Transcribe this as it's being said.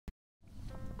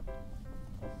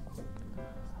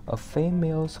A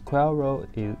female squirrel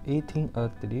is eating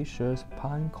a delicious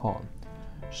pine cone.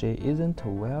 She isn't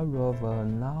aware of a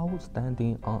owl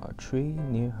standing on a tree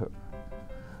near her.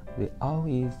 The owl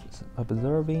is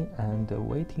observing and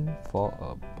waiting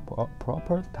for a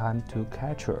proper time to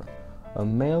catch her. A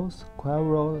male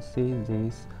squirrel sees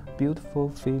this beautiful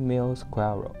female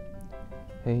squirrel.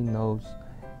 He knows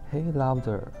he loves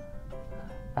her.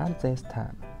 At this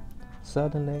time,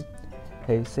 suddenly,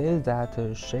 he sees that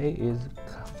she is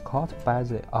caught by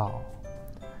the owl.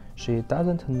 She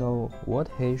doesn't know what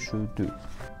he should do.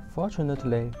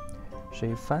 Fortunately,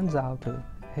 she finds out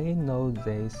he knows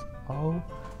this owl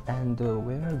and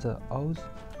where the owl's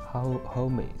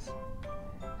home is.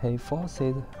 He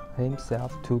forces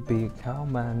himself to be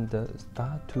calm and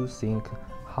starts to think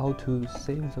how to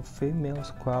save the female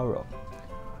squirrel.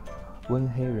 When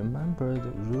he remembers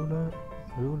the ruler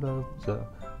of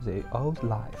the owl's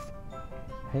life,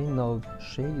 he knows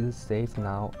she is safe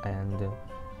now and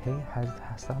he has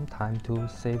some time to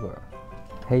save her.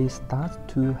 He starts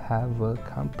to have a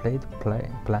complete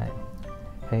plan.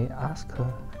 He asks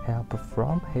help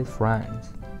from his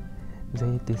friends.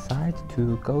 They decide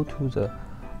to go to the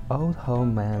old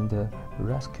home and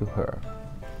rescue her.